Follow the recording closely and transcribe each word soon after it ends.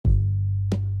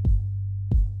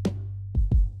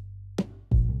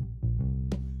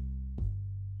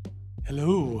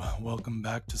Hello, welcome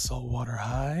back to Saltwater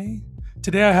High.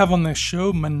 Today I have on the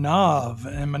show Manav,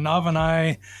 and Manav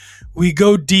and we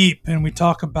go deep and we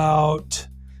talk about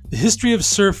the history of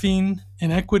surfing,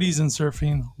 inequities in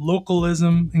surfing,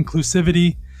 localism,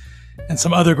 inclusivity, and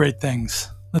some other great things.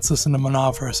 Let's listen to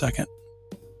Manav for a second.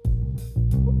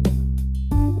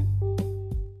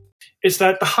 Is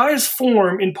that the highest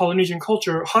form in Polynesian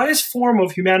culture, highest form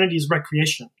of humanity is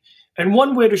recreation. And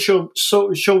one way to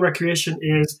show recreation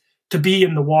is to be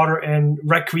in the water and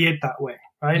recreate that way,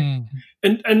 right?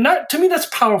 And that, to me, that's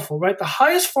powerful, right? The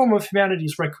highest form of humanity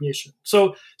is recreation.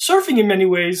 So surfing in many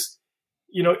ways,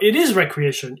 it is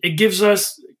recreation. It gives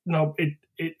us,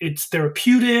 it's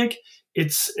therapeutic,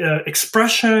 it's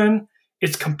expression,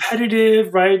 it's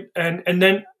competitive, right?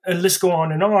 And let's go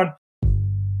on and on.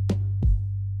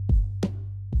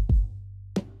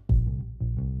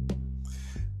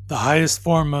 The highest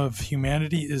form of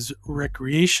humanity is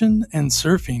recreation and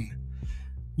surfing.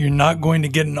 You're not going to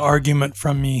get an argument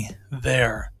from me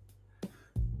there.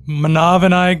 Manav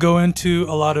and I go into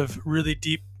a lot of really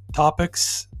deep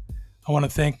topics. I want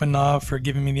to thank Manav for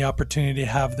giving me the opportunity to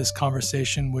have this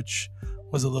conversation, which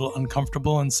was a little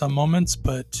uncomfortable in some moments,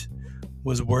 but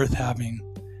was worth having.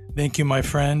 Thank you, my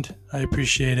friend. I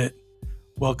appreciate it.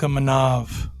 Welcome,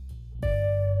 Manav.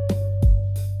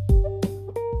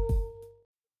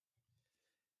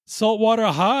 Saltwater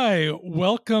High,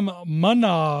 welcome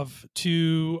Manav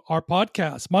to our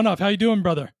podcast. Manav, how you doing,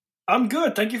 brother? I'm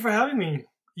good. Thank you for having me.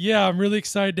 Yeah, I'm really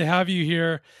excited to have you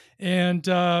here. And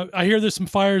I hear there's some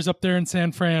fires up there in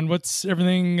San Fran. What's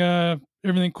everything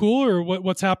cool, or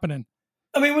what's happening?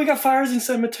 I mean, we got fires in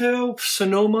San Mateo,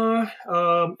 Sonoma,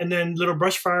 and then little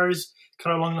brush fires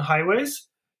kind of along the highways.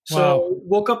 So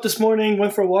woke up this morning,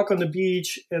 went for a walk on the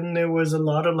beach, and there was a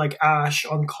lot of ash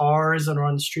on cars and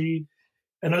on the street.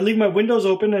 And I leave my windows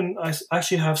open, and I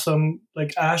actually have some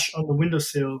ash on the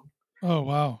windowsill. Oh,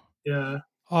 wow. Yeah.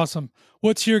 Awesome.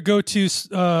 What's your go-to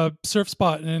surf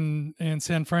spot in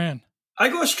San Fran? I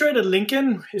go straight at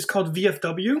Lincoln. It's called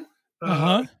VFW.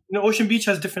 Ocean Beach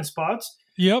has different spots.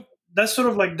 Yep. That's sort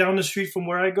of down the street from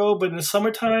where I go. But in the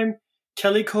summertime,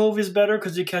 Kelly Cove is better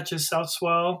because you catch a south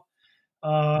swell.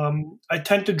 I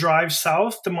tend to drive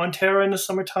south to Montera in the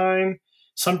summertime.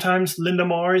 Sometimes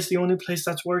Lindamar is the only place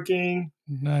that's working.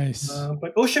 Nice.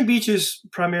 But Ocean Beach is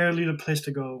primarily the place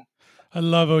to go. I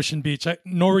love Ocean Beach.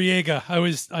 Noriega.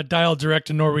 I dial direct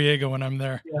to Noriega when I'm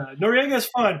there. Yeah, Noriega is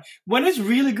fun. When it's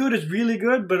really good, it's really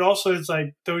good. But also it's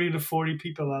 30 to 40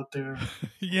 people out there.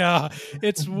 Yeah,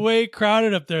 it's way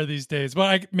crowded up there these days.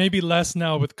 Well, maybe less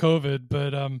now with COVID.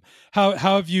 But how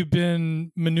have you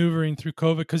been maneuvering through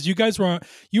COVID? Because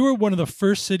you were one of the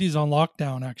first cities on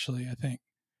lockdown, actually, I think.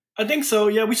 I think so.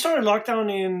 Yeah, we started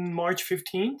lockdown in March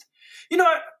 15th.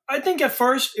 I think at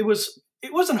first it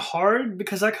wasn't hard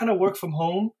because I kind of work from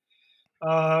home.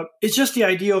 It's just the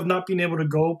idea of not being able to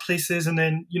go places, and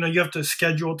then you have to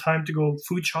schedule time to go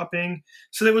food shopping.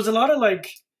 So there was a lot of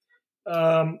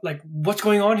what's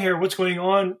going on here, what's going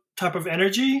on type of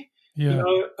energy. Yeah.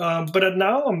 But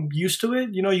now I'm used to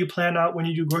it. You plan out when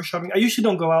you do grocery shopping. I usually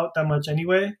don't go out that much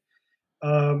anyway.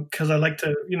 Because I like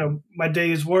to, my day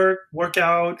is work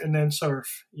out, and then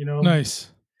surf.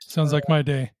 Nice. Sounds like my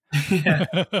day. Yeah.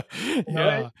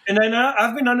 Yeah. And then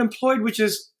I've been unemployed, which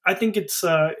is, I think it's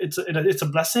a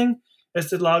blessing.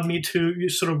 It's allowed me to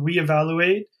sort of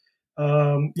reevaluate.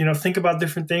 Think about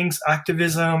different things,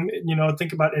 activism.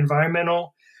 Think about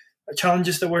environmental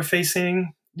challenges that we're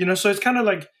facing. So it's kind of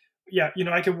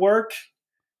I could work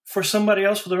for somebody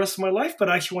else for the rest of my life, but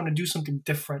I actually want to do something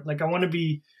different. I want to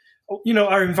be.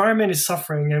 Our environment is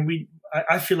suffering, and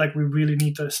I feel like we really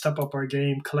need to step up our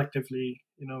game collectively,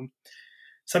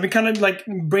 So I've been kind of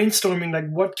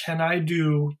brainstorming, what can I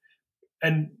do,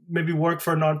 and maybe work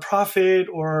for a nonprofit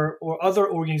or other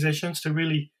organizations to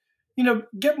really,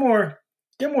 get more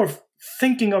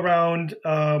thinking around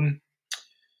our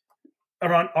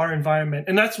environment.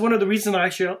 And that's one of the reasons I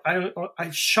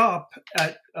shop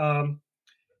at,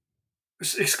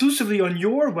 exclusively on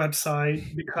your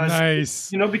website because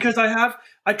nice. Because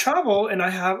I travel and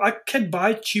I can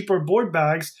buy cheaper board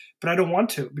bags, but I don't want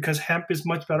to because hemp is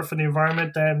much better for the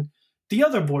environment than the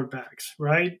other board bags,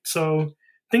 right? So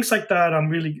things like that I'm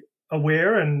really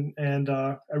aware, and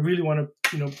I really want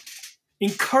to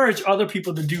encourage other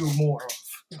people to do more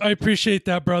of. I appreciate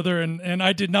that, brother, and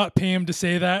I did not pay him to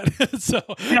say that. So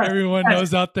everyone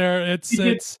knows out there,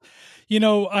 it's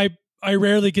I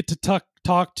rarely get to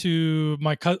talk to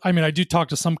I mean, I do talk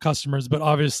to some customers, but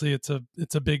obviously it's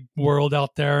a big world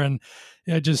out there. And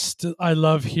I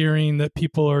love hearing that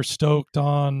people are stoked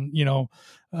on,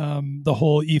 the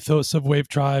whole ethos of Wave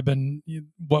Tribe and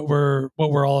what we're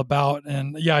all about.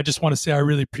 And yeah, I just want to say I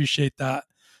really appreciate that.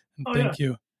 And Oh yeah, thank you.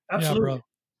 Yeah, absolutely. bro.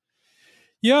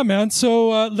 Yeah, man.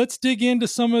 So let's dig into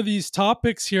some of these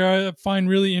topics here I find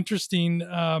really interesting.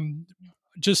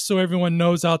 Just so everyone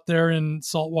knows out there in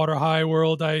saltwater high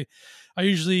world, I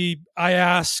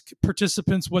ask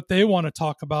participants what they want to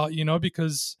talk about,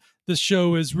 because this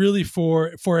show is really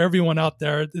for everyone out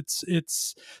there.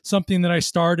 It's something that I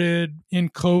started in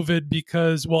COVID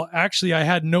because, well, actually I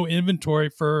had no inventory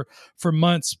for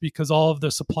months because all of the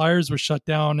suppliers were shut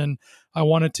down, and I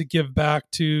wanted to give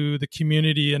back to the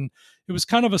community. And it was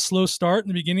kind of a slow start in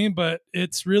the beginning, but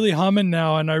it's really humming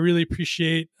now, and I really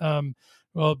appreciate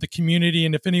the community.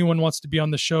 And if anyone wants to be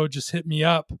on the show, just hit me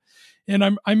up. And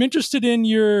I'm interested in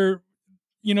your,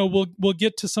 we'll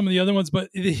get to some of the other ones, but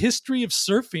the history of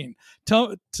surfing.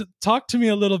 Talk to me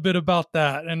a little bit about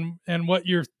that and what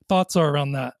your thoughts are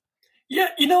around that. Yeah,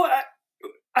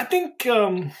 I think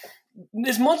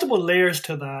there's multiple layers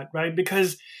to that, right?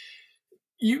 Because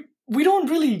we don't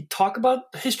really talk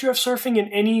about the history of surfing in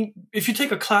any. If you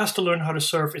take a class to learn how to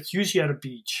surf, it's usually at a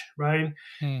beach, right?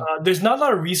 There's not a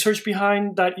lot of research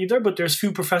behind that either, but there's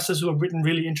few professors who have written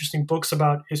really interesting books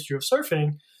about history of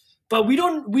surfing. But we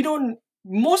don't.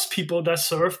 Most people that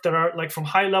surf, that are like from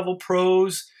high level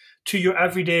pros to your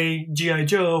everyday GI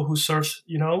Joe who surfs,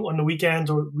 on the weekends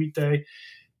or weekday,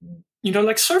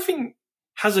 like surfing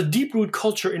has a deep root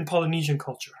culture in Polynesian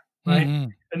culture, right? Mm-hmm.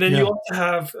 And then you also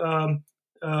have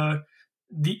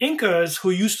the Incas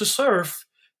who used to surf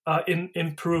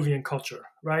in Peruvian culture,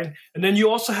 right? And then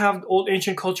you also have old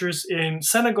ancient cultures in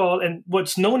Senegal and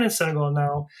what's known in Senegal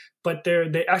now, but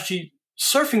they actually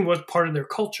surfing was part of their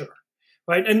culture,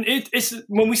 right? And it's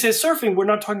when we say surfing, we're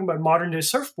not talking about modern day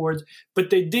surfboards,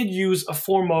 but they did use a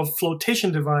form of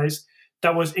flotation device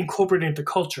that was incorporated into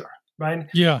culture, right?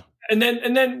 Yeah. And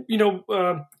then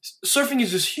surfing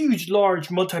is this huge, large,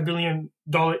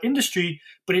 multi-billion-dollar industry,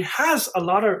 but it has a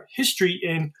lot of history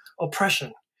in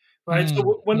oppression, right?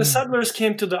 So when the settlers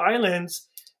came to the islands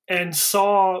and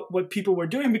saw what people were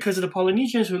doing, because of the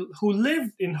Polynesians who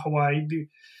lived in Hawaii,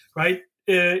 right?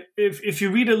 If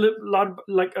you read a lot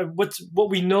like what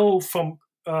we know from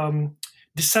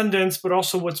descendants, but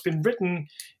also what's been written,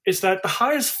 is that the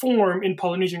highest form in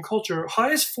Polynesian culture,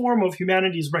 highest form of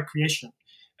humanity is recreation.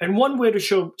 And one way to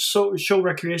show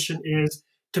recreation is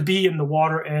to be in the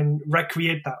water and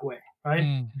recreate that way,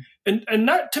 right? And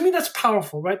that, to me, that's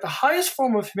powerful, right? The highest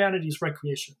form of humanity is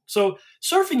recreation. So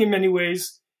surfing, in many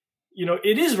ways,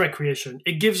 it is recreation.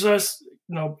 It gives us,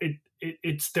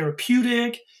 it's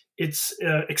therapeutic, it's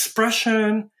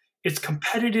expression, it's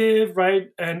competitive, right?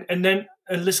 And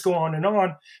let's go on and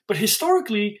on. But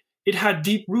historically, it had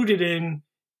deep rooted in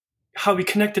how we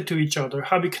connected to each other,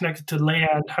 how we connected to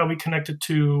land, how we connected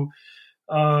to,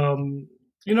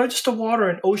 just the water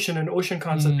and ocean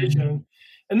conservation.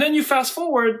 And then you fast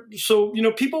forward, so,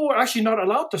 people were actually not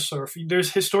allowed to surf.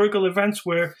 There's historical events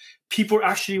where people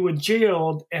actually were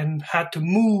jailed and had to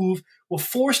move, were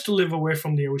forced to live away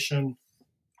from the ocean,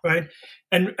 right?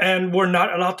 And were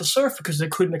not allowed to surf because they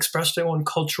couldn't express their own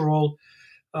cultural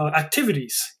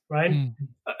activities, right?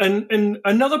 And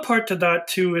another part to that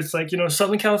too is like,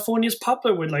 Southern California is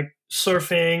popular with like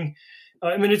surfing.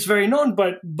 It's very known,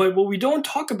 but what we don't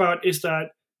talk about is that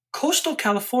coastal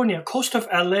California, coast of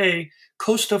LA,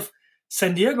 coast of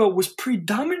San Diego was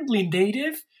predominantly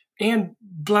Native and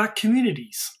Black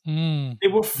communities. They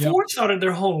were forced out of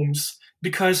their homes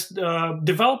because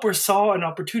developers saw an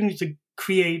opportunity to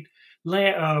create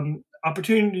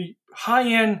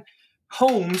high-end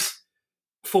homes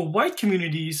for white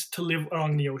communities to live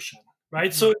along the ocean,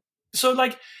 right? So it's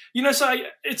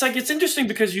interesting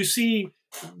because you see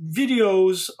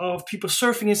videos of people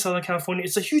surfing in Southern California.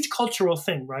 It's a huge cultural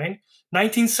thing, right?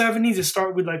 1970s, it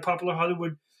started with like popular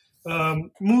Hollywood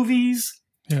movies.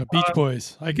 Yeah, Beach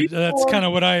Boys. That's kind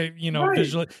of what I,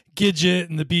 visualize. Gidget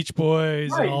and the Beach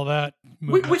Boys and all that.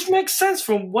 Which makes sense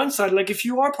from one side. Like if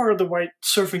you are part of the white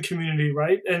surfing community,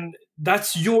 right? And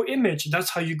that's your image. That's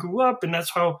how you grew up. And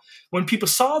that's how, when people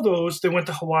saw those, they went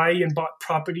to Hawaii and bought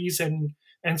properties and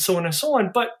so on and so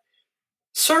on. But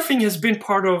surfing has been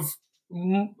part of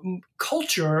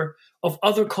culture of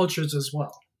other cultures as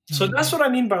well. So that's what I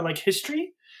mean by like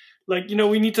history. Like,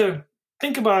 we need to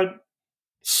think about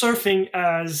surfing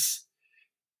as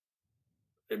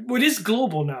what is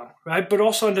global now, right? But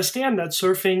also understand that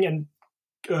surfing and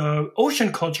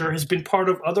ocean culture has been part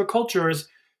of other cultures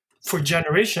for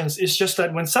generations. It's just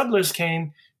that when settlers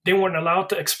came, they weren't allowed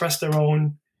to express their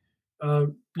own, uh,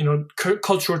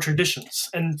 cultural traditions,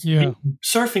 and Yeah.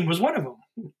 surfing was one of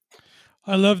them.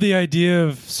 I love the idea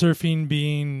of surfing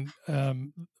being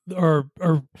or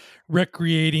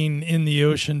recreating in the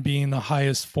ocean being the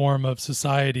highest form of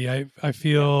society. I Yeah.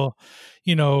 feel,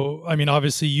 I mean,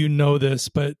 obviously you know this,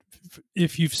 but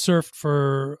if you've surfed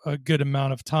for a good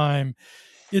amount of time,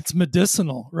 it's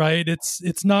medicinal, right?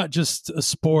 It's not just a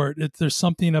sport. There's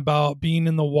something about being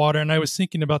in the water. And I was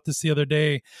thinking about this the other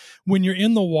day. When you're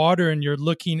in the water and you're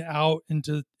looking out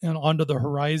into and onto the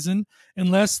horizon,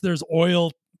 unless there's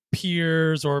oil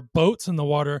piers or boats in the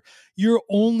water, you're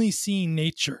only seeing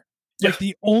nature. Yeah. Like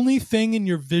the only thing in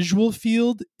your visual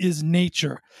field is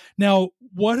nature. Now,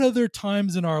 what other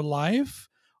times in our life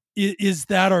is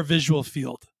that our visual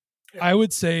field? Yeah. I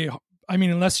would say, I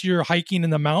mean, unless you're hiking in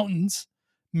the mountains,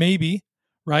 maybe,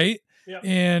 right? Yeah.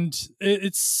 And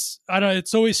I don't,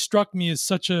 it's always struck me as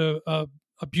such a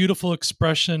beautiful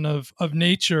expression of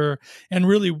nature and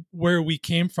really where we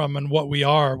came from and what we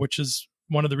are, which is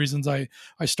one of the reasons I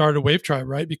started Wave Tribe,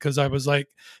 right? Because I was like,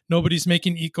 nobody's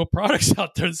making eco products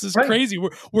out there. This is Right. crazy. We're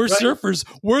Right. surfers.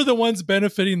 We're the ones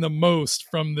benefiting the most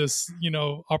from this,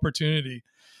 opportunity.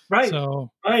 Right.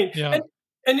 So Right. yeah.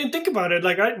 And then think about it.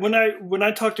 Like when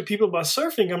I talk to people about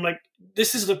surfing, I'm like,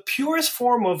 this is the purest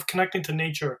form of connecting to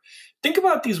nature. Think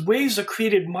about these waves are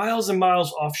created miles and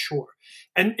miles offshore,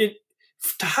 and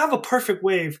to have a perfect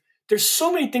wave, there's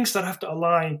so many things that have to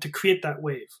align to create that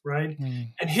wave, right?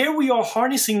 Mm. And here we are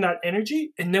harnessing that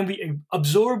energy, and then we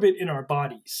absorb it in our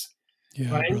bodies,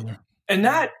 Yeah, right? brother. And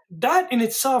that in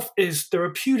itself is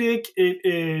therapeutic. It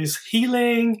is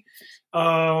healing,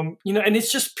 and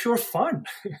it's just pure fun.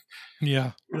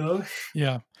 Yeah. You know?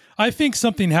 Yeah. I think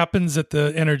something happens at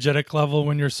the energetic level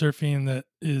when you're surfing that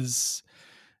is,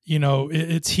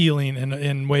 it's healing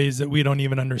in ways that we don't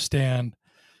even understand.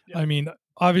 Yeah. I mean,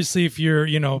 obviously, if you're,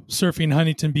 surfing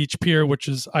Huntington Beach Pier, which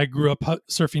is, I grew up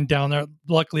surfing down there.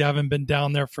 Luckily, I haven't been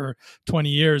down there for 20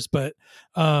 years, but,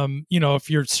 if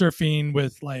you're surfing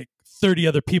with like 30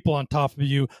 other people on top of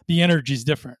you, the energy's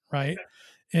different, right?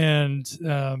 And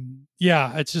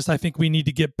yeah, it's just, I think we need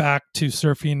to get back to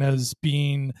surfing as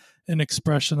being an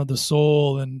expression of the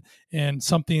soul and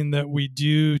something that we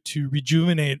do to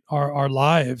rejuvenate our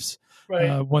lives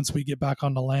Right. once we get back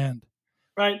on the land.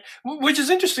 Right. Which is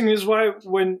interesting is why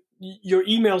when your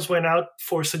emails went out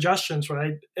for suggestions,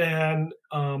 right? And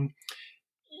I'm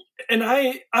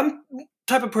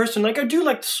type of person, like I do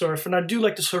like to surf and I do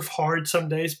like to surf hard some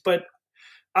days, but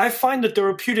I find the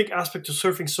therapeutic aspect of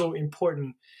surfing so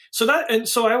important. So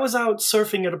I was out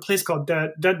surfing at a place called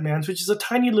Dead Man's, which is a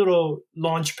tiny little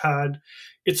launch pad.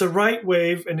 It's a right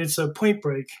wave and it's a point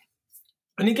break,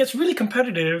 and it gets really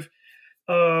competitive.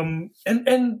 And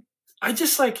I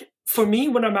just like, for me,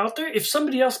 when I'm out there, if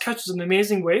somebody else catches an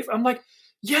amazing wave, I'm like,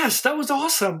 yes, that was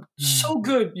awesome, so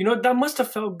good. That must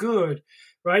have felt good,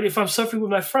 right? If I'm surfing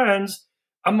with my friends,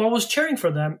 I'm always cheering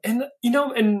for them. And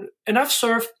I've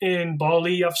surfed in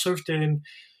Bali, I've surfed in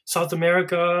South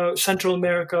America, Central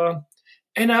America,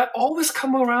 and I always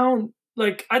come around.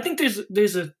 Like, I think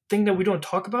there's a thing that we don't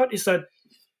talk about, is that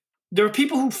there are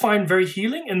people who find very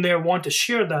healing and they want to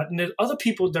share that, and there's other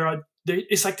people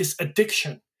it's like this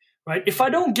addiction, right? If I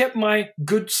don't get my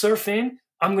good surf in,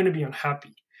 I'm going to be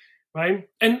unhappy, right?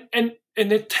 And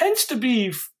it tends to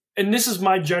be, and this is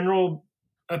my general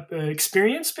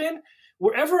experience, Ben.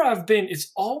 Wherever I've been,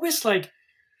 it's always like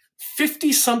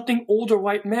 50 something older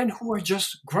white men who are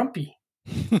just grumpy,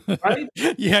 right?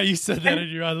 Yeah, you said that And, in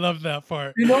your, I love that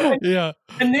part. and, Yeah.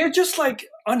 and they're just like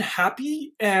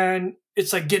unhappy, and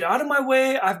it's like, get out of my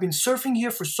way. I've been surfing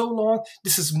here for so long.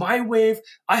 This is my wave.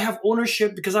 I have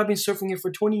ownership because I've been surfing here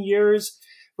for 20 years,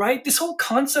 right? This whole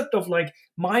concept of like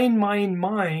mine, mine,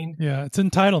 mine. Yeah, it's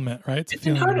entitlement, right? It's a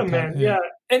feeling of Entitlement, yeah.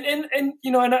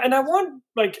 And I want,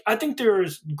 like, I think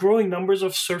there's growing numbers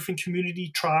of surfing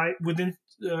community within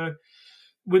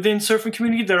surfing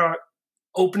community that are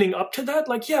opening up to that.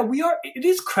 Like, yeah, it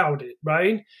is crowded,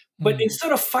 right? But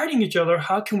instead of fighting each other,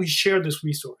 how can we share this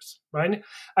resource, right?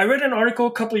 I read an article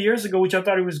a couple of years ago, which I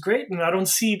thought it was great, and I don't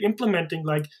see it implementing.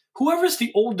 Like, whoever's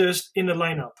the oldest in the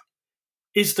lineup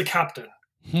is the captain.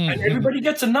 And everybody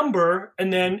gets a number,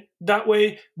 and then that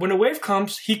way, when a wave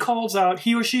comes, he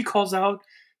or she calls out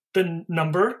the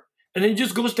number, and then it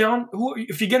just goes down.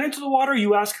 If you get into the water,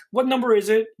 you ask, what number is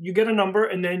it? You get a number,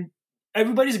 and then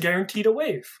everybody's guaranteed a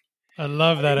wave. I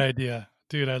love that idea,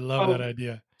 dude. I love that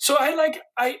idea. So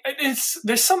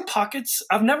there's some pockets,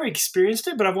 I've never experienced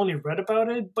it, but I've only read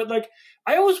about it. But like,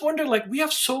 I always wonder, like, we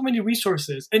have so many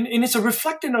resources, and it's a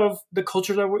reflection of the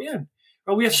culture that we're in.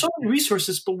 We have so many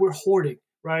resources, but we're hoarding.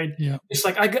 right? Yeah. It's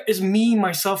like it's me,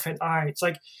 myself, and I. It's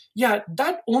like, yeah,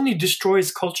 that only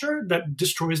destroys culture, that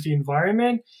destroys the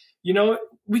environment. You know,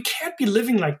 we can't be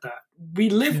living like that. We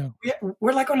live, Yeah.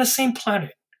 we're like on the same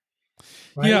planet,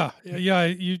 right? Yeah, yeah,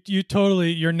 you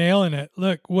totally, you're nailing it.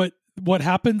 Look, what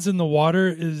happens in the water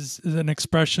is an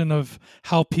expression of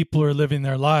how people are living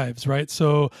their lives, right?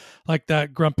 So like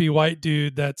that grumpy white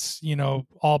dude that's,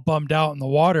 all bummed out in the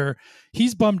water,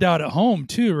 he's bummed out at home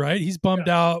too, right? He's bummed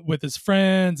Yeah, out with his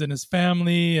friends and his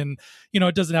family, and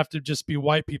it doesn't have to just be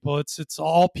white people. It's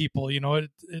all people,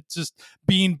 it's just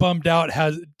being bummed out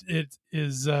it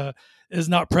is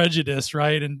not prejudice,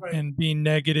 right? right. And being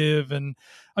negative. And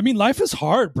I mean, life is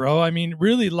hard, bro. I mean,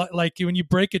 really, like when you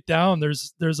break it down,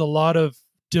 there's a lot of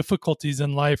difficulties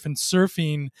in life, and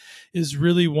surfing is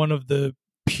really one of the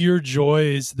pure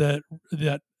joys that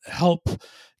help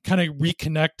kind of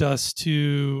reconnect us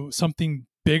to something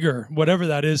bigger, whatever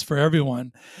that is for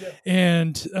everyone. Yeah,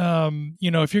 And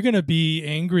if you're going to be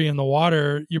angry in the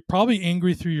water, you're probably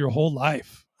angry through your whole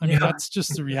life. I mean, yeah, that's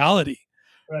just the reality,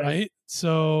 right. right?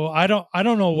 So I don't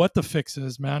know what the fix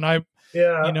is, man.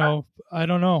 Yeah, I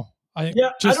don't know. I yeah. I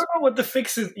don't just know what the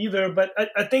fix is either, but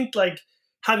I think like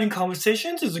having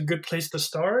conversations is a good place to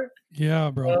start.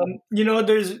 Yeah, bro.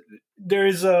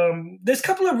 There's a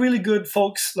couple of really good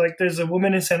folks. Like there's a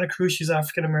woman in Santa Cruz. She's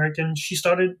African American. She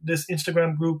started this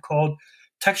Instagram group called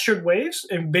Textured Waves,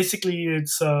 and basically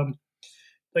it's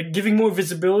like giving more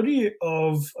visibility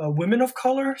of women of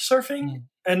color surfing. Mm,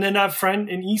 And then I have a friend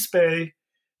in East Bay.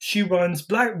 She runs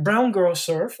brown girl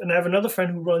surf, and I have another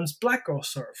friend who runs black girl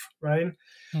surf. Right.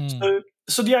 mm,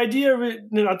 So the idea of it,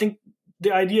 I think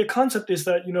the idea concept is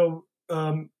that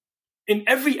in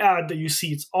every ad that you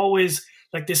see, it's always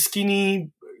like this skinny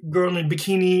girl in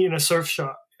bikini in a surf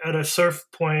shop at a surf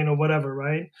point or whatever,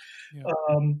 right? yeah.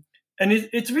 And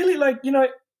it's really like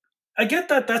I get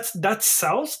that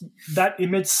sells, that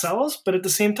image sells, but at the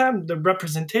same time, the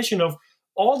representation of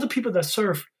all the people that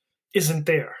surf isn't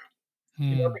there,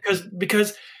 Mm,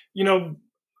 because you know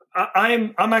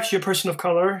I'm actually a person of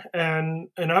color, and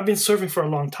I've been surfing for a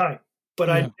long time, but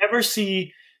I yeah. never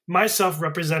see myself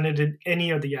represented in any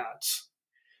of the ads,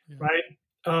 Yeah. right?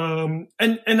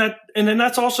 And then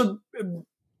that's also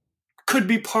could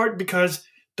be part because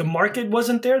the market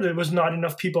wasn't there. There was not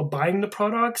enough people buying the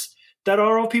products that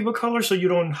are all people of color, so you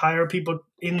don't hire people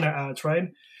in the ads, right?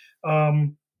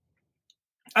 Um,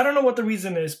 I don't know what the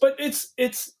reason is, but it's.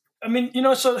 I mean,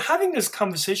 so having these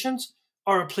conversations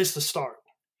are a place to start.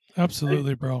 Right?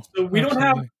 Absolutely, bro. So we don't have.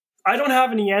 Absolutely. I don't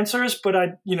have any answers, but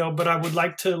I would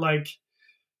like to like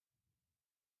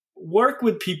work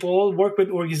with people, work with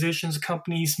organizations,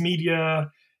 companies, media,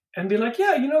 and be like,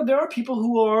 yeah, there are people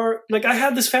who are like, I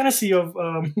had this fantasy of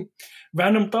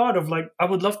random thought of like, I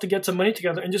would love to get some money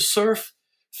together and just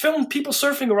film people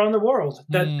surfing around the world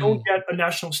that don't Mm, get a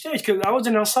national stage. Because I was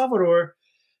in El Salvador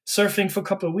surfing for a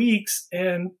couple of weeks,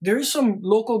 and there's some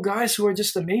local guys who are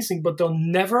just amazing, but they'll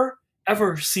never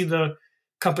ever see the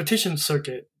competition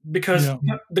circuit because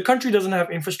yeah. the country doesn't have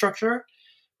infrastructure,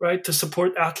 right, to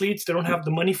support athletes. They don't have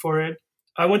the money for it.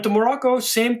 I went to Morocco,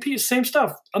 same piece, same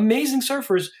stuff. Amazing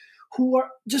surfers who are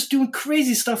just doing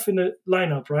crazy stuff in the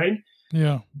lineup, right?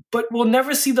 Yeah. But we'll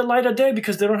never see the light of day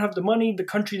because they don't have the money, the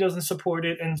country doesn't support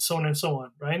it, and so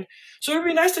on, right? So it'd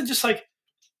be nice to just like,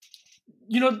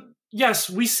 yes,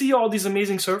 we see all these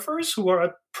amazing surfers who are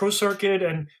at pro circuit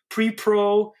and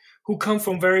pre-pro who come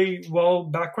from very well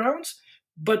backgrounds,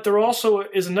 but there also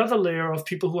is another layer of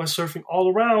people who are surfing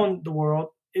all around the world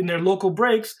in their local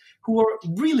breaks who are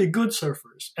really good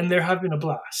surfers and they're having a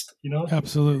blast.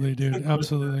 Absolutely, dude.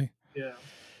 Absolutely. Yeah.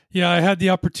 Yeah, I had the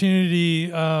opportunity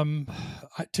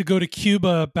to go to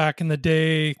Cuba back in the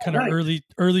day, All kind of right.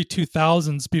 early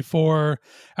 2000s, before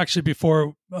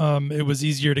it was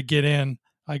easier to get in.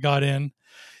 I got in,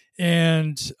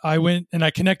 and I went and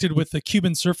I connected with the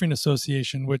Cuban Surfing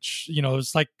Association, which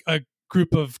is like a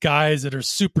group of guys that are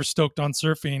super stoked on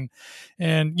surfing.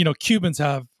 And Cubans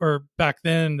have, or back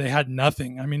then they had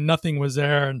nothing. I mean, nothing was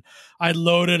there. And I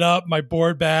loaded up my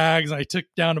board bags, and I took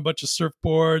down a bunch of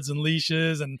surfboards and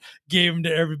leashes and gave them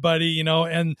to everybody.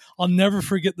 And I'll never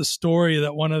forget the story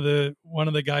that one of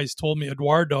the guys told me,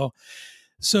 Eduardo.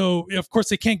 So of course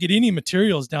they can't get any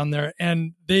materials down there,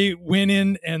 and they went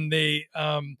in and they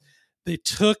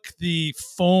took the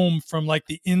foam from like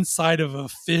the inside of a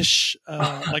fish,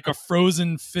 like a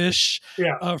frozen fish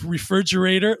Yeah.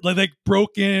 refrigerator. Like they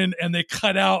broke in and they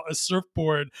cut out a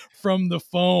surfboard from the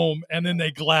foam, and then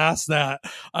they glassed that.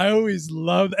 I always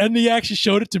loved, and they actually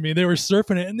showed it to me. They were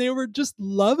surfing it and they were just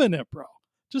loving it, bro.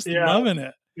 Just Yeah. loving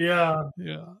it. Yeah.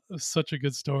 Yeah, it's such a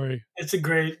good story. That's a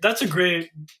great,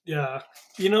 yeah.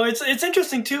 It's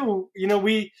interesting too.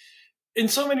 We, in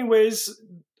so many ways,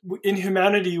 in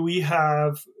humanity, we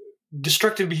have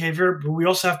destructive behavior, but we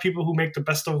also have people who make the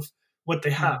best of what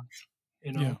they have,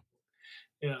 Mm, you yeah. know?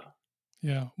 Yeah.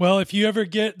 Yeah. Well, if you ever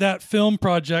get that film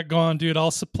project going, dude,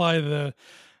 I'll supply the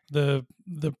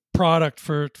product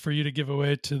for you to give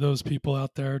away to those people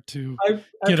out there to I get them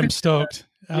appreciate that. stoked.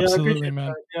 Yeah, I Absolutely, appreciate man.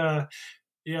 that. Yeah.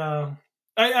 Yeah.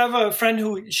 I have a friend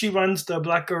who she runs the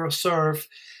Black Girl Surf,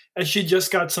 and she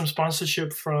just got some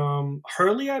sponsorship from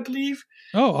Hurley, I believe.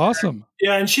 Oh, awesome.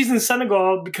 Yeah, and she's in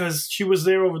Senegal because she was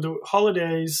there over the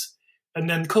holidays, and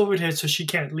then COVID hit, so she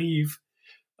can't leave.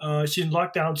 She's in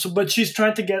lockdown. So, but she's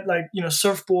trying to get like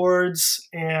surfboards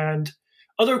and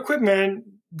other equipment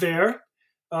there,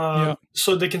 Yeah.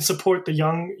 so they can support the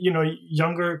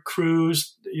younger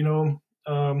crews.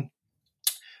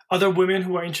 Other women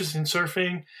who are interested in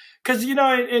surfing, because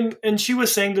and she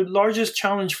was saying the largest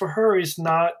challenge for her is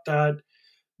not that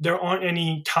there aren't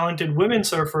any talented women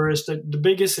surfers. The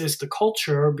biggest is the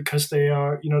culture, because they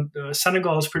are,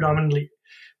 Senegal is predominantly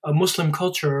a Muslim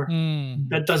culture Mm,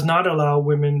 that does not allow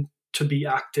women to be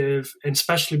active, and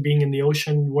especially being in the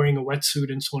ocean wearing a wetsuit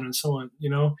and so on and so on.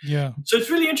 yeah. So it's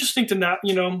really interesting to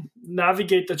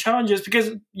navigate the challenges,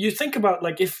 because you think about,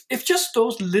 like, if just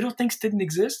those little things didn't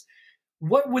exist,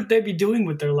 what would they be doing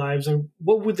with their lives, and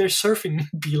what would their surfing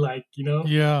be like?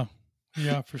 Yeah.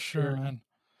 Yeah, for sure, Yeah. man.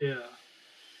 Yeah.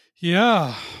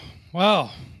 Yeah.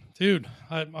 Wow. Dude,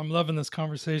 I'm loving this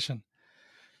conversation.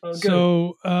 Oh, good.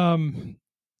 So,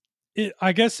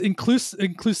 I guess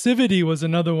inclusivity was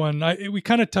another one. We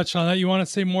kind of touched on that. You want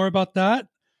to say more about that?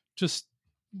 Just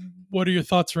what are your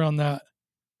thoughts around that?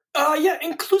 Yeah,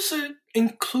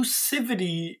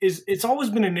 inclusivity it's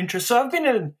always been an interest. So I've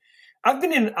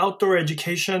been in outdoor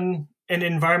education and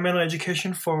environmental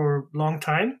education for a long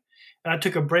time, and I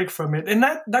took a break from it. And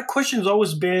that question's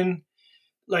always been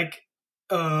like,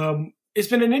 it's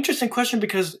been an interesting question,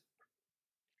 because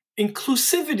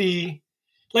inclusivity,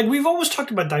 like, we've always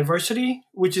talked about diversity,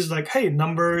 which is like, hey,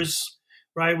 numbers,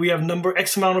 right? We have number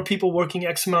X amount of people working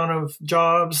X amount of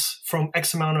jobs from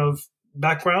X amount of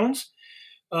backgrounds.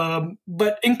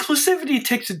 But inclusivity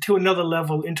takes it to another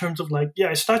level in terms of, like,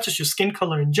 yeah, it's not just your skin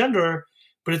color and gender,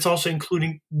 but it's also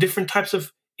including different types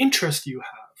of interest you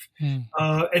have, Mm,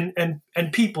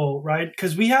 and people, right?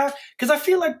 Because I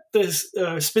feel like this,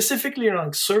 specifically in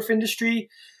like surf industry,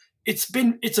 it's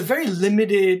a very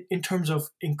limited in terms of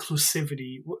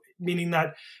inclusivity, meaning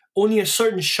that only a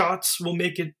certain shots will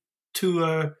make it to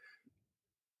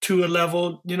a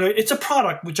level. It's a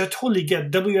product, which I totally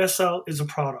get. WSL is a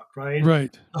product, right?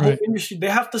 right. The whole Right. industry, they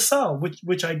have to sell,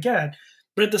 which I get.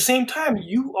 But at the same time,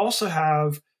 you also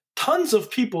have tons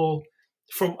of people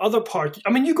from other parts. I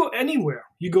mean, you go anywhere.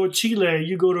 You go to Chile,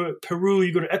 you go to Peru,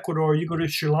 you go to Ecuador, you go to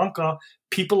Sri Lanka,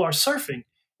 people are surfing.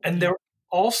 And Yeah. they're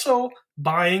also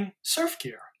buying surf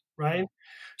gear, right?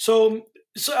 So,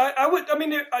 I would, I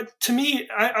mean, to me,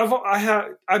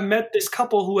 I've met this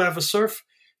couple who have a surf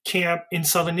camp in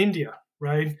southern India,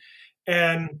 right?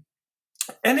 And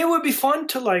it would be fun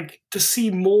to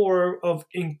see more of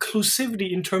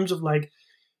inclusivity in terms of, like,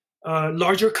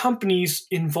 larger companies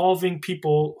involving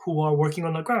people who are working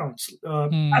on the grounds. I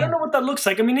don't Mm, know what that looks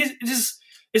like. I mean, this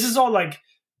is all like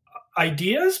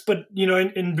ideas, but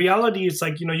in reality, it's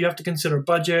like, you have to consider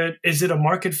budget. Is it a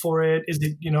market for it? Is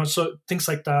it, so things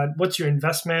like that? What's your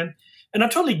investment? And I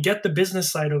totally get the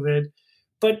business side of it,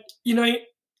 but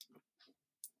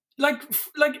like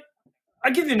like I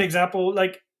give you an example.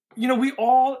 Like, we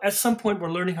all at some point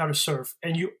were learning how to surf,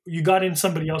 and you got in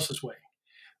somebody else's way,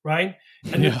 right?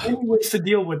 And there's yeah. many ways to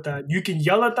deal with that. You can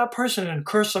yell at that person and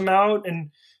curse them out,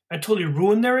 and totally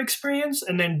ruin their experience,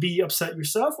 and then be upset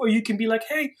yourself. Or you can be like,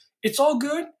 hey, it's all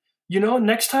good.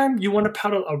 Next time you want to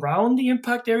paddle around the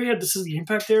impact area, this is the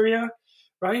impact area,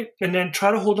 right? And then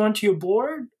try to hold on to your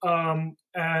board,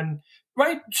 and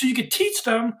right, so you could teach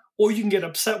them, or you can get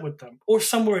upset with them, or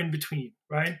somewhere in between,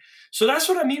 right? So that's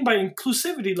what I mean by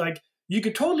inclusivity. Like, you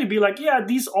could totally be like, yeah,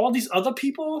 all these other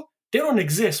people, they don't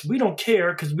exist. We don't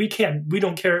care, because we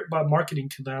don't care about marketing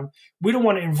to them. We don't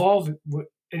want to involve with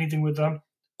anything with them.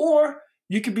 Or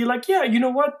you could be like, yeah, you know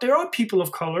what? There are people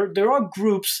of color. There are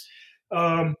groups,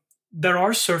 that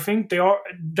are surfing. They are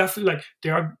definitely, like,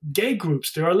 there are gay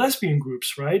groups. There are lesbian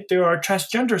groups, right? There are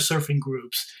transgender surfing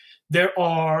groups. There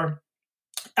are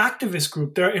activist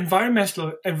group. There are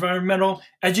environmental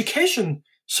education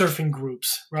surfing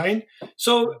groups, right?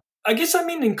 So I guess, I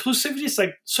mean, inclusivity is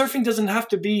like, surfing doesn't have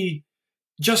to be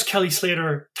just Kelly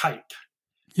Slater type.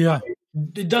 Yeah.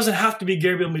 it doesn't have to be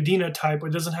Gabriel Medina type, or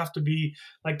it doesn't have to be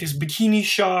like this bikini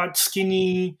shot,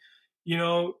 skinny, you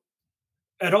know,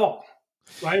 at all,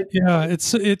 right? Yeah,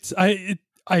 it's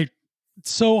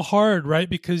so hard, right?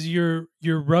 Because you're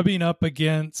rubbing up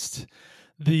against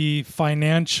the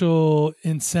financial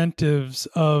incentives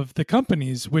of the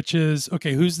companies, which is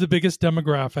okay, who's the biggest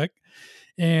demographic?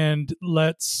 And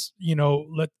let's,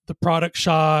 let the product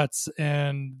shots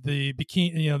and the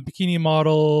bikini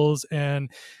models, and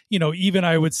even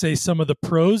I would say some of the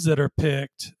pros that are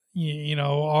picked,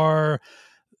 are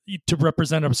to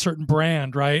represent a certain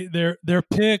brand, right? They're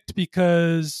picked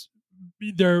because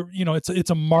it's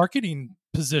a marketing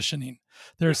positioning.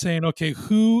 They're saying, okay,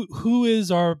 who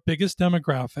is our biggest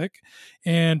demographic,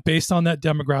 and based on that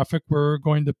demographic, we're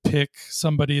going to pick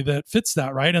somebody that fits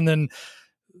that, right? And then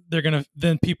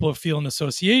people feel an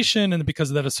association, and because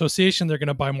of that association, they're going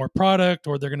to buy more product,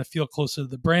 or they're going to feel closer to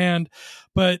the brand.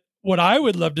 But what I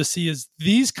would love to see is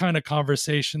these kind of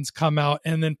conversations come out,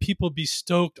 and then people be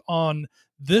stoked on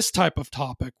this type of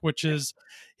topic, which is,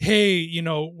 hey,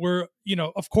 we're,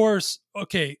 of course,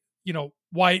 okay,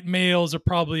 white males are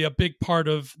probably a big part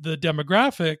of the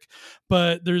demographic,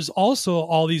 but there's also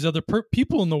all these other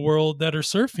people in the world that are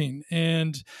surfing.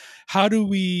 And how do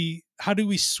we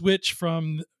switch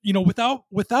from,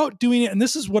 without doing it? And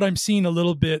this is what I'm seeing a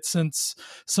little bit since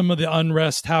some of the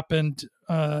unrest happened,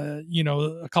 a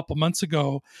couple months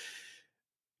ago.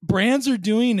 Brands are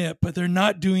doing it, but they're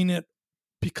not doing it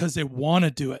because they want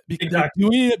to do it. They're Exactly.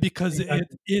 doing it because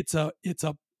Exactly.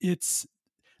 it's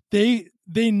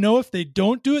they know if they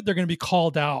don't do it, they're going to be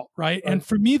called out, right? Right. And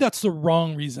for me, that's the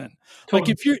wrong reason. Like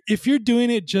Totally. if you're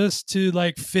doing it just to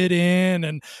like fit in,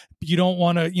 and you don't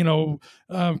want to,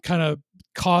 kind of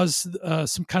cause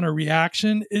some kind of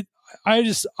reaction, I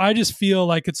just feel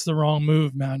like it's the wrong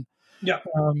move, man. Yeah.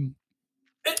 Um,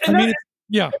 And, I and mean, that,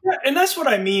 yeah, and that's what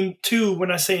I mean too when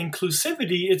I say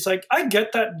inclusivity. It's like I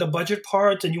get that the budget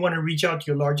part and you want to reach out to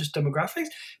your largest demographics,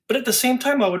 but at the same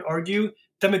time, I would argue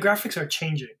demographics are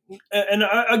changing. And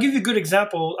I'll give you a good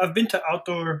example. I've been to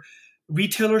outdoor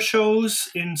retailer shows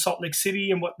in Salt Lake City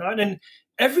and whatnot, and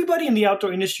everybody in the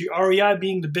outdoor industry, REI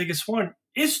being the biggest one,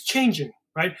 is changing.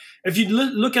 Right? If you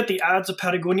look at the ads of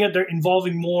Patagonia, they're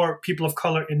involving more people of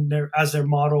color in their as their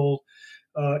model,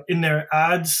 in their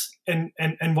ads and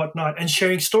whatnot, and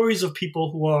sharing stories of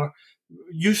people who are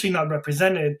usually not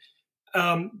represented,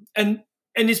 and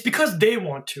it's because they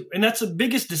want to, and that's the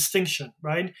biggest distinction,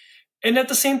 right? And at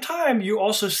the same time, you're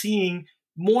also seeing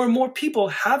more and more people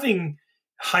having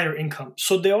higher income,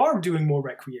 so they are doing more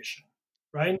recreation,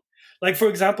 right? Like for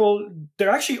example, there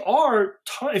actually are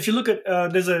if you look at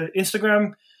there's an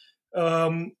Instagram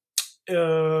um,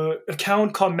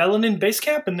 account called Melanin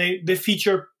Basecamp, and they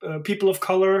feature people of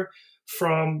color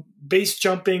from base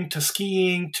jumping to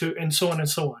skiing to and so on and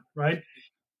so on, right?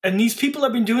 And these people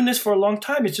have been doing this for a long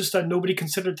time. It's just that nobody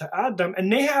considered to add them,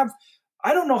 and they have,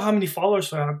 I don't know how many followers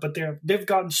they have, but they've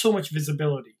gotten so much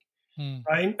visibility, Hmm.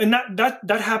 right? And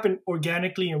that happened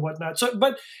organically and whatnot. So,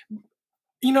 but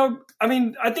I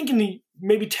mean, I think in the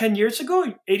maybe 10 years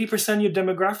ago, 80% of your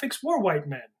demographics were white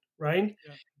men, right?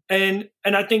 Yeah.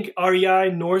 And I think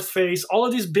REI, North Face, all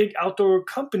of these big outdoor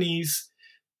companies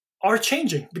are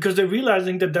changing because they're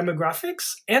realizing the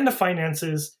demographics and the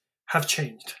finances have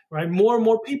changed, right? More and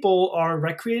more people are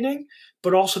recreating,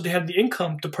 but also they have the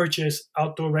income to purchase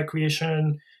outdoor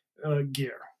recreation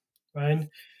gear, right?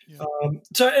 Yeah.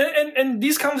 So and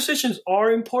these conversations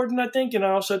are important, I think, and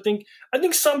I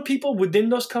think some people within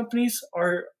those companies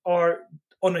are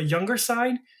on a younger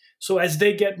side. So as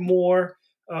they get more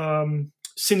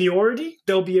seniority,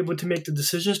 they'll be able to make the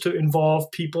decisions to involve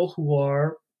people who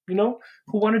are,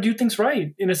 who want to do things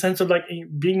right, in a sense of like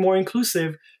being more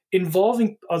inclusive,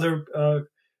 involving other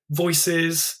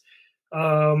voices,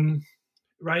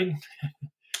 right?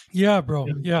 Yeah, bro.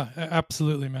 Yeah,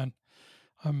 absolutely, man.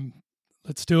 Um,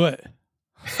 let's do it.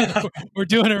 We're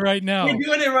doing it right We're now.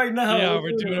 doing it right now. Yeah, We're we're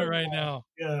doing it doing it right right now.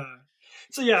 now. Yeah.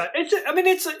 So yeah, I mean,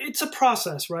 it's a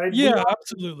process, right? Yeah,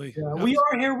 absolutely. We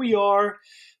are here. We are,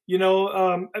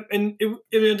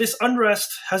 this unrest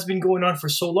has been going on for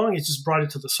so long. It's just brought it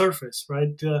to the surface, right?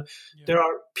 Yeah. There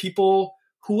are people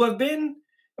who have been.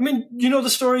 I mean, the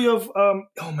story of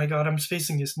oh my God, I'm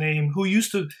spacing his name. Who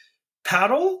used to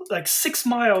paddle like 6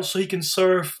 miles so he can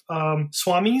surf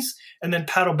swamis and then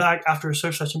paddle back after a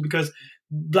surf session because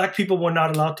black people were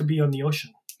not allowed to be on the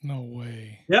ocean. No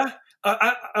way. Yeah,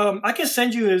 I can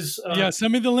send you his. Yeah,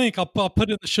 send me the link. I'll put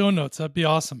it in the show notes. That'd be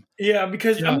awesome. Yeah,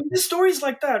 because I Yeah. mean, there's stories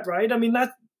like that, right? I mean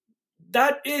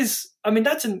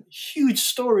that's a huge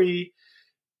story.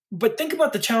 But think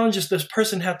about the challenges this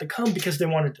person had to come because they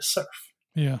wanted to surf.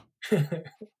 Yeah. you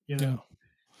know? Yeah.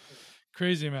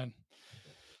 Crazy, man.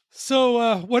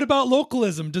 So, what about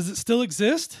localism? Does it still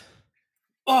exist?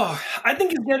 Oh, I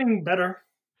think it's getting better.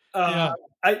 Uh,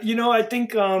 Yeah. I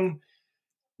think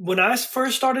when I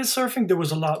first started surfing, there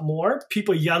was a lot more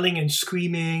people yelling and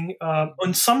screaming.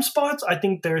 On some spots, I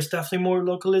think there's definitely more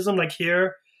localism. Like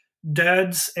here,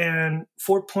 Deads and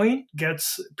Fort Point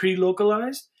gets pretty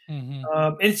localized. Hmm.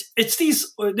 It's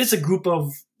these. It's a group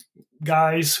of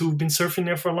guys who've been surfing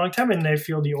there for a long time, and they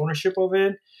feel the ownership of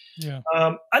it. Yeah.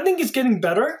 I think it's getting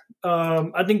better.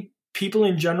 I think people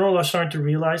in general are starting to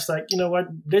realize, like, you know what,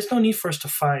 there's no need for us to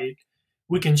fight.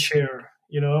 We can share,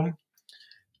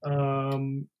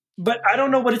 Um, but I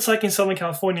don't know what it's like in Southern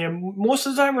California. Most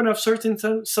of the time when I've surfed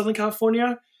in Southern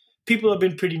California, people have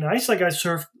been pretty nice. Like I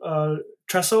surfed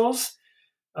trestles.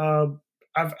 Uh,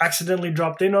 I've accidentally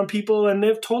dropped in on people, and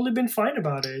they've totally been fine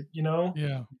about it.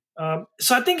 Yeah.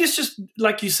 So I think it's just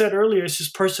like you said earlier. It's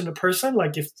just person to person.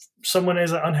 Like if someone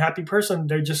is an unhappy person,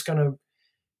 they're just gonna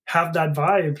have that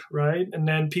vibe, right? And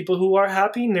then people who are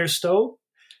happy and they're stoked,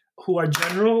 who are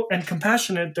general and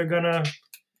compassionate, they're gonna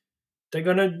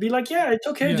be like, yeah, it's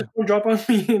okay, Yeah. just don't drop on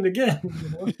me again.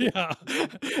 Yeah.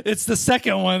 It's the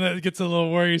second one that gets a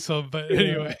little worrisome, but Yeah,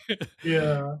 anyway.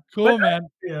 yeah. But Cool, man.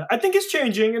 yeah, I think it's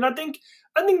changing, and I think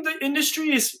the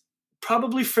industry is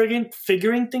probably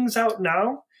figuring things out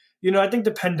now. I think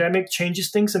the pandemic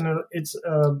changes things, and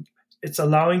it's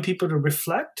allowing people to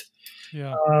reflect,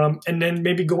 Yeah. and then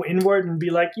maybe go inward and be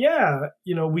like, yeah,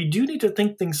 we do need to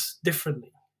think things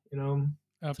differently. You know,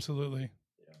 Absolutely.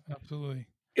 Absolutely.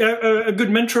 a good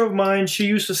mentor of mine, she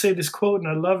used to say this quote, and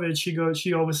I love it. She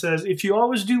always says, "If you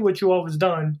always do what you always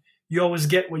done, you always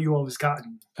get what you always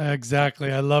gotten."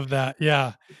 Exactly. I love that.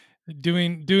 Yeah.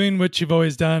 Doing what you've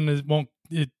always done won't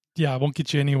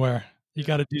get you anywhere. You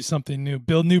got to do something new.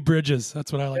 Build new bridges.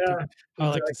 That's what I like to Yeah, how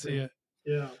I like to see exactly. it.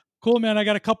 Yeah. Cool, man. I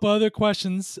got a couple other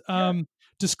questions. Yeah.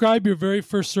 Describe your very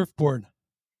first surfboard.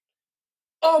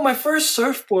 Oh, my first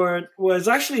surfboard was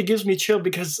actually, it gives me chill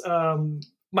because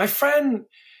my friend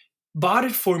bought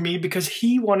it for me because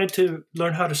he wanted to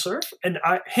learn how to surf, and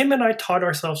him and I taught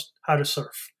ourselves how to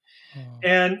surf. Oh,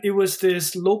 And it was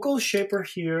this local shaper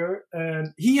here,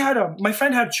 and my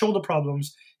friend had shoulder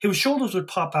problems. His shoulders would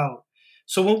pop out.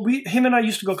 So him and I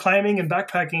used to go climbing and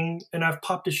backpacking, and I've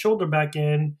popped his shoulder back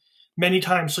in many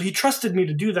times. So he trusted me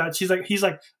to do that. He's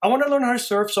like, I want to learn how to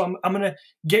surf, so I'm gonna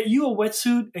get you a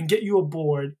wetsuit and get you a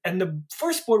board. And the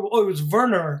first board, it was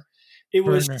Werner. It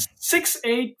was burner.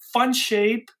 6'8", fun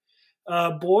shape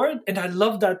board, and I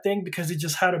loved that thing because it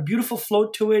just had a beautiful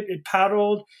float to it. It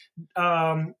paddled.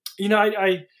 I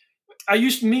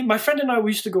used to meet my friend and I.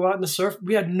 We used to go out in the surf.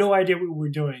 We had no idea what we were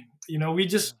doing. We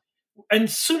just, and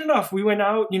soon enough we went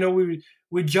out.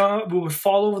 We jump. We would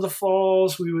fall over the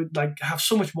falls. We would like have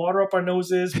so much water up our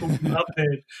noses, but we loved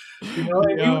it.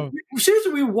 And Yeah,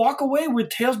 seriously, we would walk away with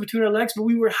tails between our legs, but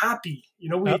we were happy.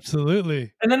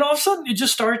 absolutely. And then all of a sudden it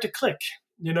just started to click.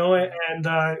 And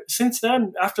since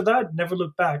then, after that, never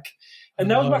looked back. I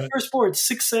And that was love my it. first board,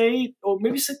 6'8", or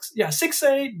maybe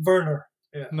 6'8", Werner.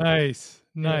 Yeah. Nice.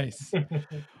 Yeah. Nice.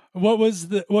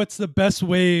 What's the best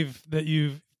wave that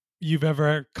you've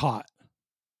ever caught?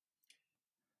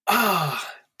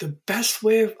 The best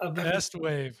wave I've ever. Best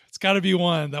wave. It's got to be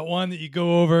that one that you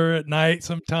go over at night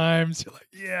sometimes. You're like,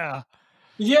 yeah.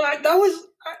 Yeah, that was.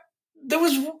 There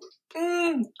was.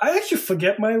 I actually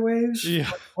forget my waves Yeah.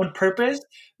 on purpose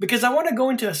because I want to go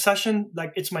into a session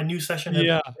like it's my new session every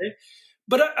Yeah. day.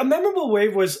 But a memorable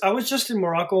wave was I was just in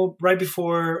Morocco right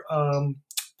before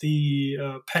the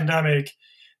pandemic,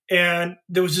 and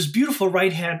there was this beautiful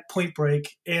right hand point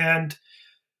break, and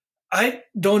I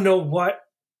don't know what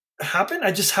happened.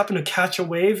 I just happened to catch a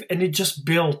wave, and it just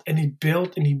built and it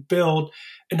built and it built,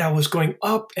 and I was going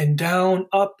up and down,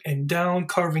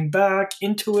 carving back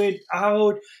into it,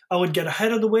 out. I would get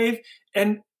ahead of the wave,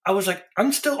 and I was like,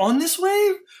 I'm still on this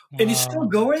wave, and it's still Wow.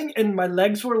 going, and my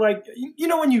legs were like,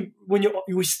 when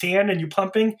you stand and you're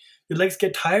pumping, your legs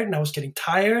get tired, and I was getting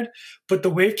tired, but the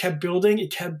wave kept building,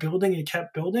 it kept building, it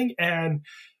kept building, and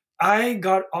I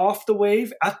got off the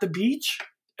wave at the beach,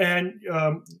 and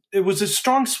it was a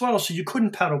strong swell, so you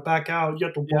couldn't paddle back out. You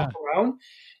had to walk Yeah. around.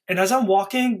 And as I'm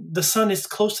walking, the sun is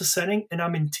close to setting, and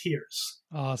I'm in tears.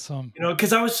 Awesome.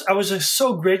 Because I was just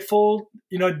so grateful.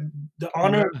 The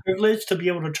honor Yeah. and privilege to be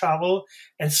able to travel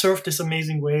and surf this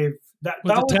amazing wave. Was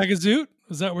it Tagazoot?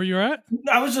 Was that where you're at?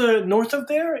 I was north of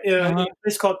there, in Uh-huh. a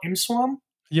place called Imswam.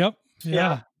 Yep. Yeah,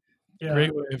 Yeah. yeah.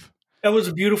 Great wave. It was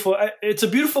a beautiful. It's a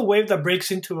beautiful wave that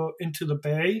breaks into the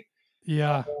bay.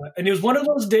 Yeah. And it was one of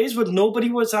those days where nobody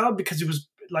was out because it was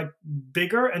like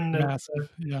bigger, and Massive.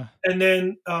 Yeah.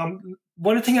 then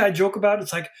one thing I joke about,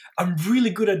 it's like I'm really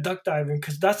good at duck diving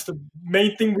because that's the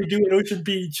main thing we do at Ocean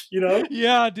Beach, you know.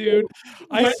 Yeah, dude.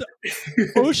 I But s-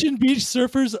 Ocean beach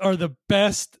surfers are the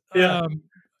best. yeah,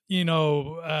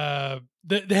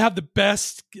 They have the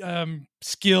best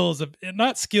skills of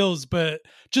not skills, but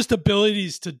just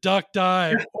abilities to duck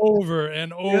dive yeah, over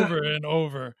and yeah. over and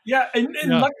over. Yeah, and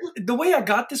Yeah, luckily, the way I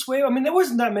got this wave, I mean, there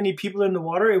wasn't that many people in the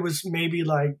water. It was maybe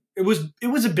like it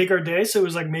was a bigger day, so it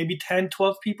was like maybe 10,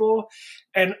 12 people.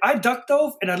 And I duck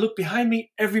dove and I looked behind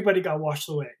me, everybody got washed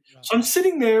away. yeah. So I'm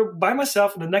sitting there by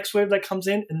myself and the next wave that comes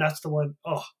in, and that's the one.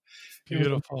 Oh, it was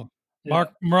Beautiful. yeah.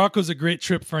 Morocco's a great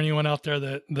trip for anyone out there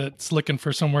that's looking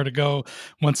for somewhere to go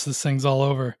once this thing's all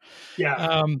over.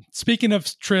 Yeah. Speaking of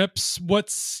trips,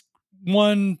 what's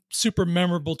one super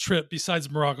memorable trip besides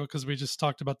Morocco? Because we just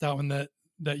talked about that one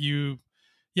that you,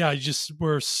 yeah, you just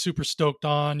were super stoked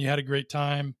on. You had a great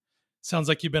time. Sounds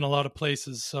like you've been a lot of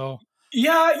places. So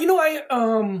Yeah,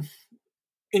 I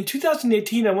in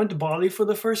 2018 I went to Bali for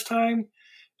the first time.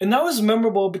 And that was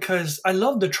memorable because I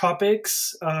love the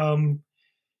tropics.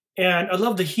 And I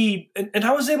love the heat. And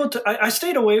I was able to. I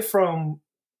stayed away from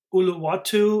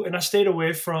Uluwatu and I stayed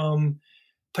away from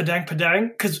Padang Padang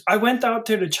because I went out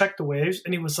there to check the waves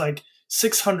and it was like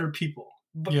 600 people.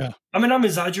 But yeah, I mean, I'm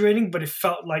exaggerating, but it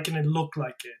felt like and it looked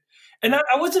like it. And I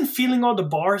wasn't feeling all the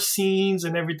bar scenes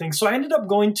and everything. So I ended up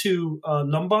going to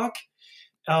Lombok.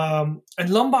 And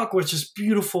Lombok was just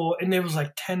beautiful. And there was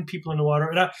like 10 people in the water.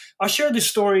 And I'll share this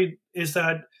story is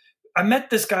that I met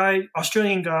this guy,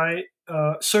 Australian guy,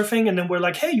 surfing, and then we're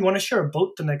like, "Hey, you want to share a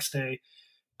boat the next day?"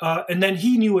 And then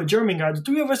he knew a German guy. The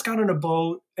three of us got on a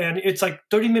boat, and it's like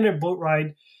 30-minute boat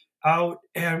ride out.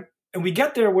 And we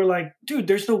get there, we're like, "Dude,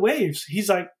 there's no waves." He's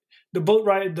like, the boat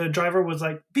ride. The driver was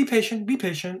like, be patient,"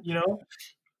 you know.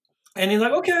 And he's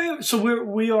like, "Okay." So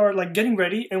we are like getting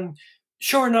ready, and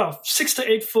sure enough, 6 to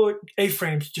 8 foot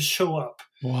A-frames just show up.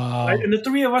 Right? wow, And the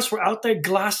three of us were out there,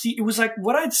 glassy. It was like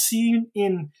what I'd seen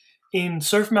in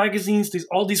surf magazines.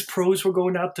 All these pros were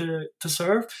going out to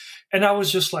surf, and I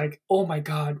was just like, "Oh my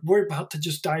god, we're about to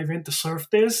just dive in to surf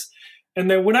this." And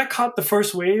then when I caught the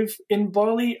first wave in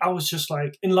Bali, I was just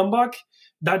like in Lombok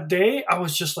that day. I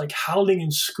was just like howling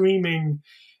and screaming,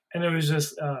 and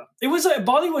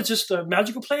Bali was just a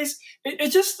magical place.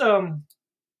 It just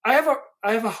I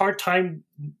have a hard time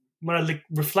when I like,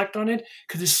 reflect on it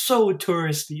because it's so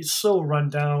touristy, it's so run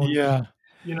down. yeah,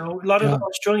 A lot of yeah, the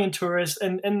Australian tourists,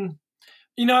 and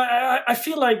I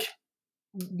feel like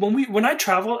when I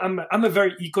travel, I'm a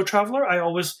very eco traveler. I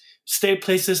always stay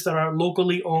places that are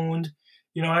locally owned.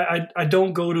 I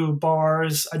don't go to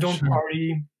bars, I don't sure,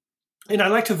 party, and I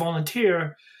like to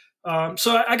volunteer.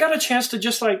 So I got a chance to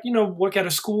just like work at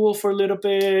a school for a little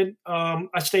bit.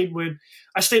 I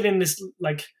stayed in this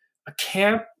like a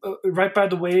camp right by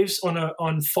the waves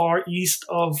on far east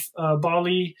of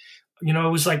Bali.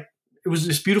 It was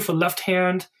this beautiful left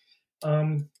hand.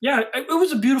 Yeah, it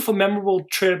was a beautiful, memorable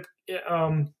trip.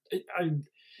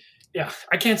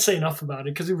 I can't say enough about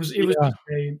it because it was yeah. just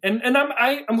great. And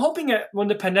I'm hoping that when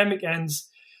the pandemic ends,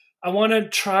 I want to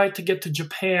try to get to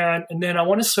Japan, and then I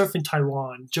want to surf in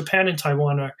Taiwan. Japan and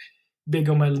Taiwan are big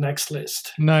on my next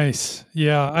list. Nice.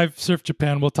 Yeah, I've surfed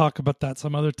Japan. We'll talk about that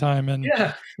some other time. And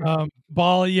Yeah,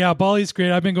 Bali, yeah, Bali's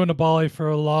great. I've been going to Bali for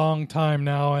a long time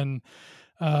now, and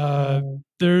uh,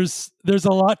 there's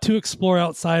a lot to explore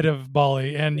outside of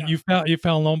Bali. And yeah. you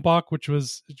found Lombok, which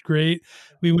was great.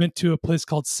 We went to a place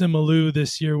called Simalu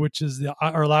this year, which is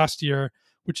or last year,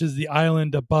 which is the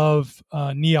island above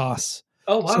Nias.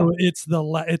 Oh So wow. it's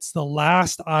the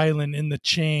last island in the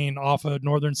chain off of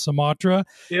northern Sumatra, and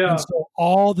Yeah, so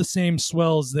all the same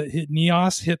swells that hit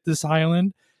Nias hit this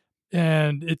island,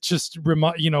 and it just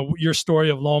your story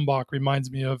of Lombok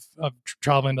reminds me of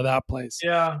traveling to that place.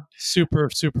 yeah, Super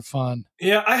super fun.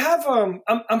 yeah. I have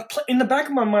in the back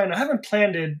of my mind. I haven't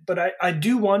planned it, but I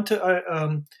do want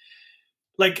to.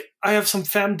 Like I have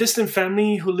some distant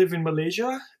family who live in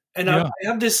Malaysia, and I Yeah,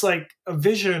 have this like a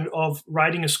vision of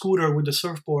riding a scooter with a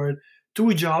surfboard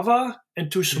through Java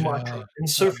and through Sumatra yeah, and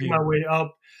that'd surfing be my way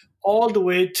up all the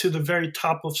way to the very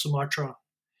top of Sumatra.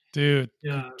 dude.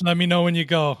 Yeah, Let me know when you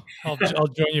go. I'll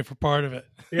join you for part of it.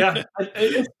 yeah.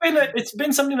 It's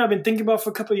been something I've been thinking about for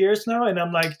a couple of years now, and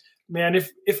I'm like, man,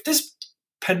 if this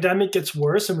pandemic gets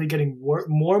worse and we're getting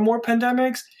more and more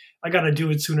pandemics, I got to do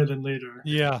it sooner than later.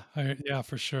 Yeah, yeah,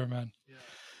 for sure, man. Yeah.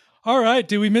 All right.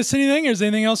 Did we miss anything? Or is there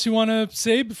anything else you want to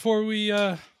say before we?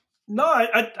 No,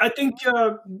 I think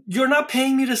you're not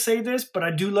paying me to say this, but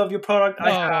I do love your product. I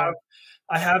have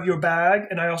Oh, I have your bag,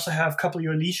 and I also have a couple of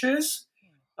your leashes.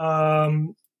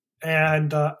 Um,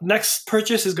 and next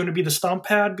purchase is going to be the stomp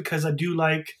pad because I do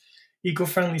like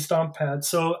eco-friendly stomp pads.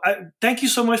 So thank you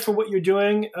so much for what you're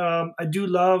doing. I do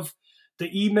love the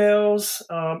emails,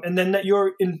 and then that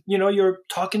you're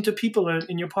talking to people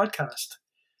in your podcast.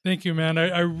 Thank you, man.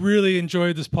 I really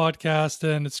enjoyed this podcast,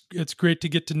 and it's great to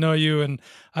get to know you. And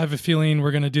I have a feeling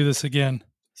we're going to do this again.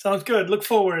 Sounds good. Look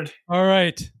forward. All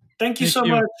right. Thank you so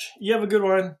much. You have a good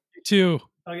one. You too.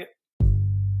 Okay.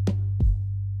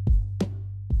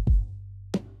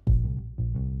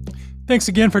 Thanks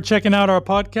again for checking out our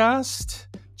podcast.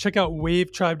 Check out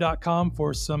wavetribe.com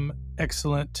for some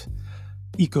excellent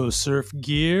EcoSurf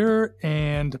gear,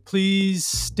 and please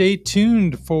stay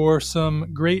tuned for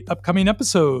some great upcoming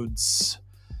episodes.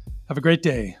 Have a great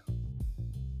day.